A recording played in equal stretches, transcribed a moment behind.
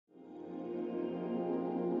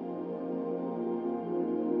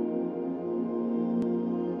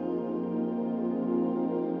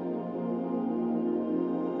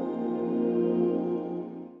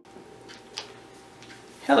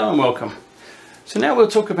Hello and welcome. So now we'll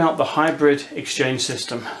talk about the hybrid exchange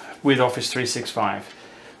system with Office 365.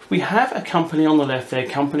 We have a company on the left there,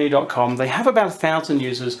 company.com. They have about 1,000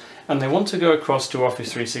 users and they want to go across to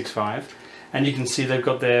Office 365. And you can see they've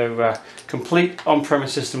got their complete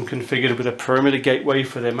on-premise system configured with a perimeter gateway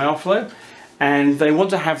for their mail flow. And they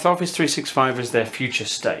want to have Office 365 as their future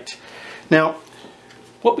state. Now,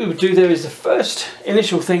 what we would do there is the first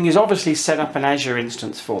initial thing is obviously set up an Azure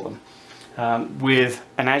instance for them. With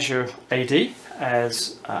an Azure AD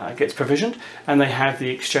as gets provisioned, and they have the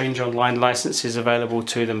Exchange Online licenses available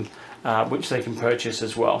to them, which they can purchase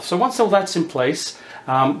as well. So once all that's in place,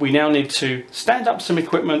 we now need to stand up some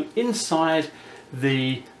equipment inside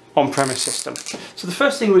the on-premise system. So the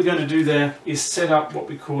first thing we're going to do there is set up what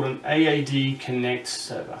we call an AAD Connect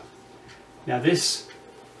server. Now this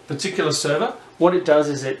particular server, what it does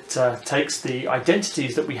is it takes the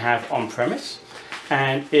identities that we have on-premise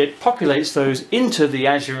and it populates those into the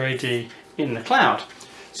Azure AD in the cloud.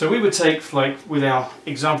 So we would take, like with our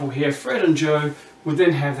example here, Fred and Joe would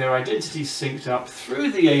then have their identities synced up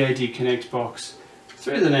through the AAD Connect box,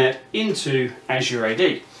 through the net, into Azure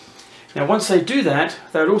AD. Now once they do that,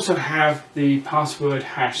 they would also have the password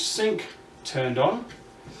hash sync turned on.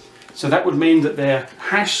 So that would mean that their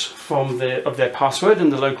hash of their password in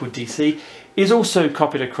the local DC is also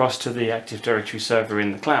copied across to the Active Directory server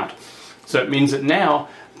in the cloud. So it means that now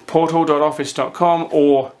portal.office.com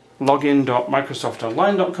or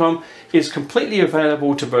login.microsoftonline.com is completely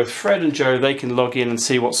available to both Fred and Joe. They can log in and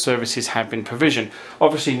see what services have been provisioned.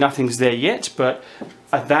 Obviously nothing's there yet, but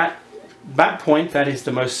at that point, that is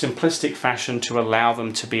the most simplistic fashion to allow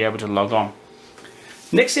them to be able to log on.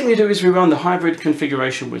 Next thing we do is we run the hybrid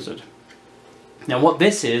configuration wizard. Now what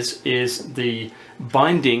this is the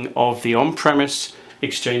binding of the on-premise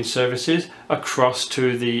Exchange services across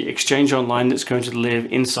to the Exchange Online that's going to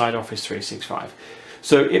live inside Office 365.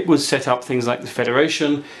 So it will set up things like the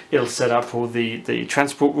federation, it'll set up all the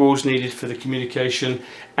transport rules needed for the communication,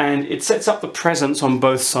 and it sets up the presence on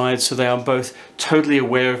both sides so they are both totally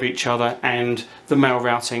aware of each other and the mail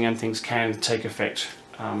routing and things can take effect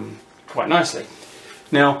quite nicely.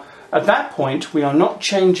 Now at that point we are not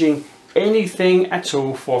changing anything at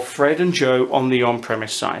all for Fred and Joe on the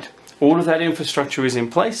on-premise side. All of that infrastructure is in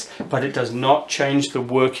place, but it does not change the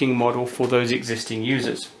working model for those existing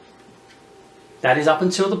users. That is up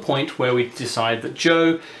until the point where we decide that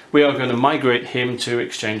Joe, we are going to migrate him to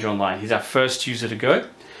Exchange Online. He's our first user to go.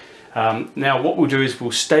 Now what we'll do is we'll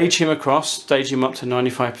stage him up to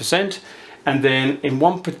 95%, and then in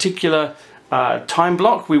one particular time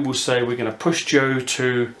block we will say we're going to push Joe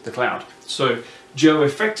to the cloud. So Joe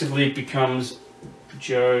effectively becomes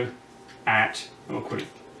Joe at, we'll call it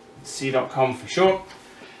c.com for short,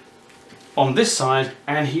 on this side,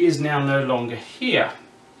 and he is now no longer here.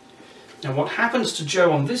 Now what happens to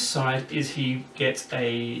Joe on this side is he gets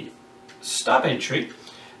a stub entry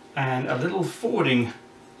and a little forwarding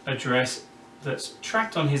address that's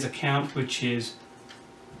tracked on his account, which is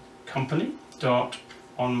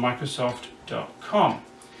company.onmicrosoft.com.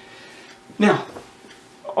 Now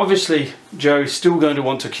obviously Joe is still going to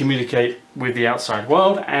want to communicate with the outside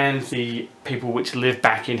world and the people which live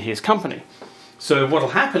back in his company. So what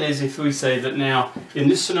will happen is if we say that now in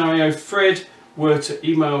this scenario Fred were to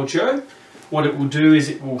email Joe, what it will do is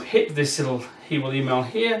it will hit this he will email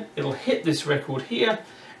here, it'll hit this record here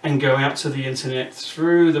and go out to the internet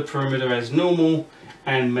through the perimeter as normal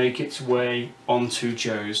and make its way onto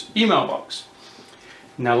Joe's email box.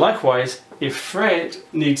 Now likewise, if Fred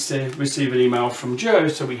needs to receive an email from Joe,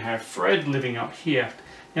 so we have Fred living up here.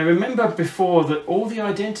 Now remember before that all the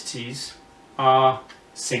identities are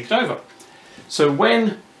synced over. So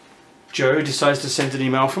when Joe decides to send an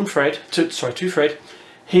email from Fred to Fred,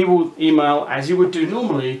 he will email as he would do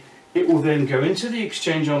normally. It will then go into the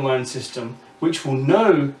Exchange Online system, which will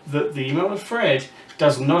know that the email of Fred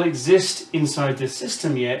does not exist inside this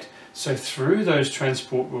system yet. So through those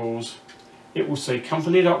transport rules, it will say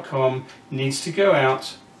company.com needs to go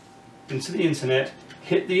out into the internet,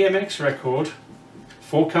 hit the MX record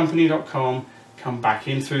for company.com, come back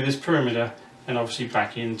in through this perimeter, and obviously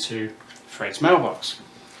back into Fred's mailbox.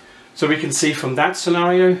 So we can see from that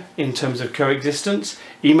scenario, in terms of coexistence,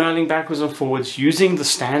 emailing backwards and forwards using the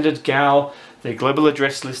standard GAL, the global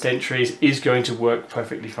address list entries, is going to work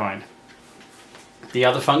perfectly fine. The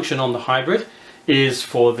other function on the hybrid is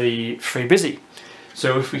for the FreeBusy.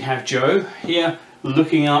 So if we have Joe here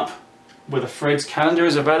looking up whether Fred's calendar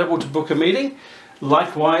is available to book a meeting,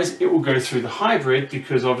 likewise it will go through the hybrid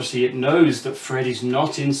because obviously it knows that Fred is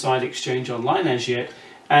not inside Exchange Online as yet,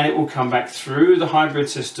 and it will come back through the hybrid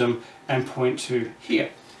system and point to here.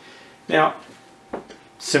 Now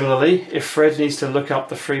Similarly, if Fred needs to look up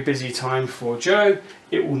the FreeBusy time for Joe,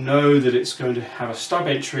 it will know that it's going to have a stub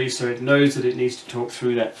entry, so it knows that it needs to talk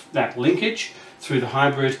through that linkage through the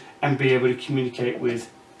hybrid and be able to communicate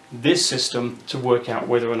with this system to work out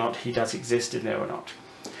whether or not he does exist in there or not.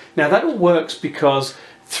 Now that all works because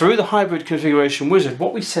through the hybrid configuration wizard,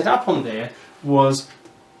 what we set up on there was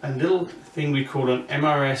a little thing we call an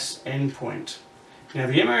MRS endpoint. Now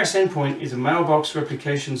the MRS endpoint is a Mailbox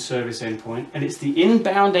replication service endpoint, and it's the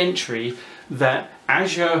inbound entry that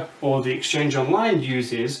Azure or the Exchange Online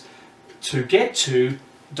uses to get to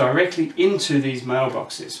directly into these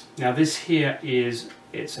mailboxes. Now this here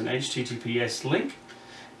it's an HTTPS link.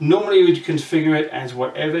 Normally we'd configure it as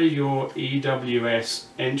whatever your EWS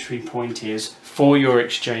entry point is for your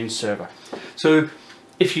Exchange server. So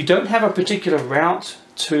if you don't have a particular route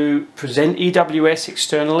to present EWS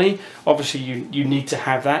externally, obviously you need to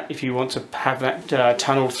have that if you want to have that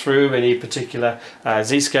tunneled through any particular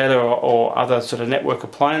Zscaler or other sort of network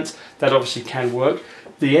appliance. That obviously can work.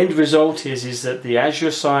 The end result is that the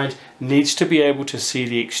Azure side needs to be able to see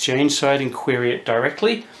the Exchange side and query it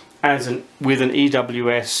directly with an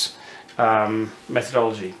EWS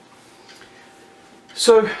methodology.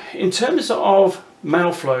 So in terms of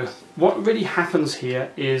Mailflow, what really happens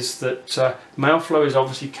here is that Mailflow is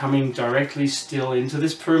obviously coming directly still into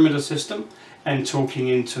this perimeter system and talking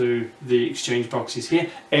into the Exchange boxes here.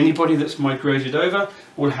 Anybody that's migrated over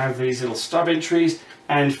will have these little stub entries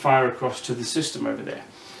and fire across to the system over there.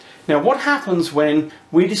 Now what happens when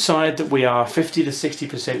we decide that we are 50 to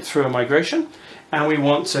 60% through a migration and we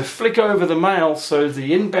want to flick over the mail so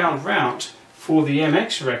the inbound route for the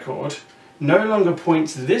MX record no longer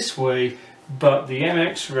points this way, but the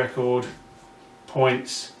MX record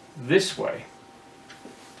points this way.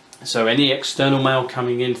 So any external mail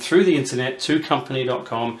coming in through the internet to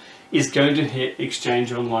company.com is going to hit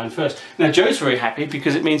Exchange Online first. Now Joe's very happy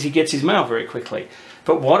because it means he gets his mail very quickly.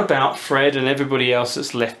 But what about Fred and everybody else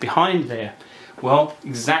that's left behind there? Well,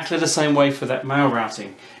 exactly the same way for that mail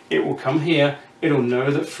routing. It will come here, it'll know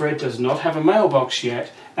that Fred does not have a mailbox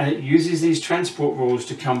yet, and it uses these transport rules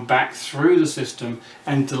to come back through the system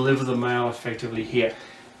and deliver the mail effectively here.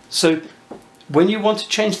 So when you want to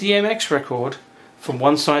change the MX record from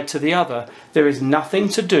one side to the other, there is nothing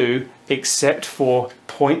to do except for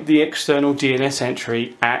point the external DNS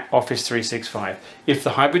entry at Office 365. If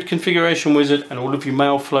the hybrid configuration wizard and all of your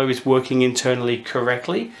mail flow is working internally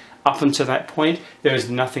correctly, up until that point, there is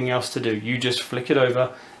nothing else to do. You just flick it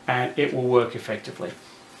over and it will work effectively.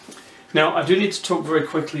 Now, I do need to talk very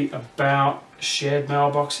quickly about shared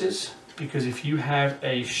mailboxes, because if you have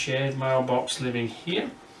a shared mailbox living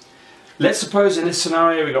here, let's suppose in this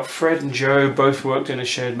scenario we've got Fred and Joe both worked in a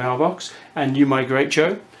shared mailbox and you migrate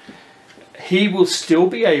Joe. He will still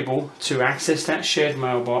be able to access that shared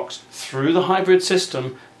mailbox through the hybrid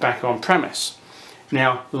system back on premise.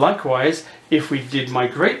 Now, likewise, if we did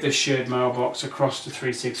migrate the shared mailbox across to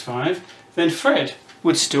 365, then Fred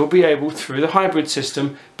would still be able, through the hybrid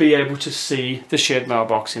system, be able to see the shared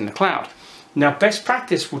mailbox in the cloud. Now, best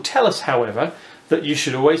practice will tell us, however, that you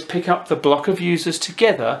should always pick up the block of users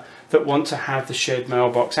together that want to have the shared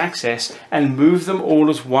mailbox access and move them all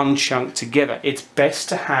as one chunk together. It's best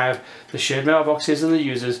to have the shared mailboxes and the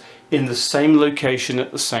users in the same location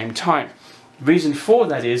at the same time. The reason for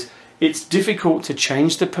that is it's difficult to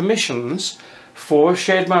change the permissions for a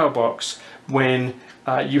shared mailbox when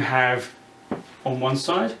you have on one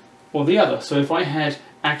side or the other. So if I had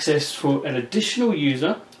access for an additional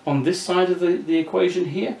user on this side of the equation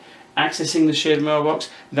here, accessing the shared mailbox,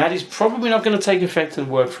 that is probably not going to take effect and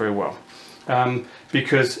work very well,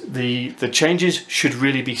 because the changes should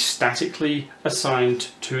really be statically assigned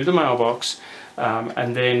to the mailbox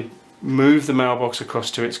and then move the mailbox across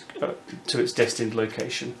to its destined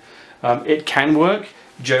location. It can work.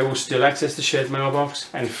 Joe will still access the shared mailbox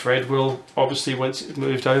and Fred will, obviously, once it's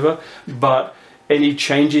moved over, but any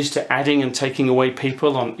changes to adding and taking away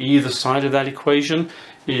people on either side of that equation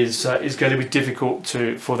is going to be difficult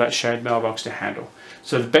for that shared mailbox to handle.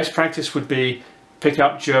 So the best practice would be pick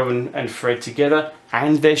up Joe and Fred together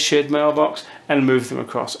and their shared mailbox and move them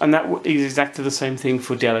across. And that is exactly the same thing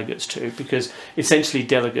for delegates too, because essentially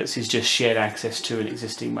delegates is just shared access to an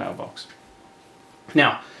existing mailbox.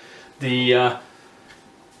 Now, the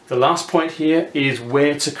last point here is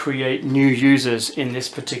where to create new users in this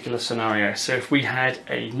particular scenario. So if we had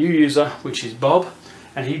a new user, which is Bob,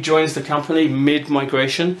 and he joins the company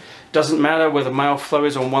mid-migration, doesn't matter whether mail flow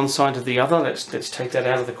is on one side or the other, let's take that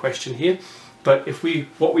out of the question here. But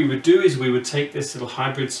what we would do is we would take this little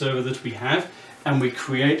hybrid server that we have and we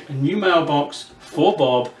create a new mailbox for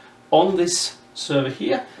Bob on this server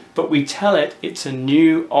here, but we tell it it's a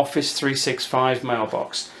new Office 365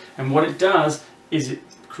 mailbox. And what it does is it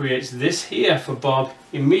creates this here for Bob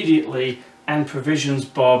immediately and provisions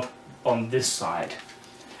Bob on this side.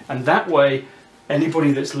 And that way,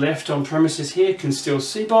 anybody that's left on premises here can still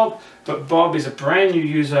see Bob, but Bob is a brand new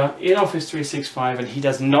user in Office 365 and he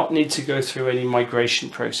does not need to go through any migration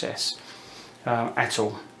process at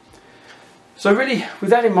all. So really, with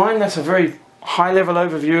that in mind, that's a very high-level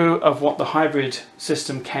overview of what the hybrid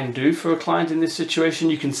system can do for a client in this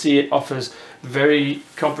situation. You can see it offers very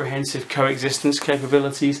comprehensive coexistence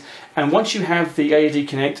capabilities, and once you have the AD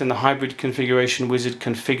Connect and the hybrid configuration wizard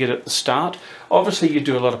configured at the start, obviously you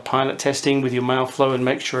do a lot of pilot testing with your mail flow and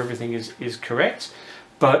make sure everything is correct,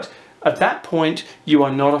 but at that point you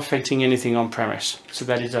are not affecting anything on premise, so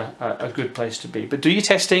that is a good place to be. But do your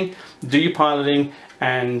testing, do your piloting,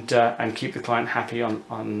 and keep the client happy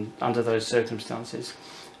under those circumstances.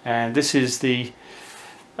 And this is the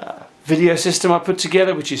video system I put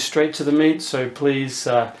together, which is straight to the meat, so please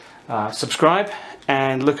subscribe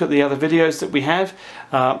and look at the other videos that we have.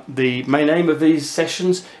 The main aim of these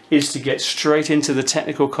sessions is to get straight into the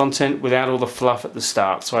technical content without all the fluff at the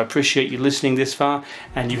start. So I appreciate you listening this far,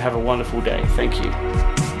 and you have a wonderful day. Thank you.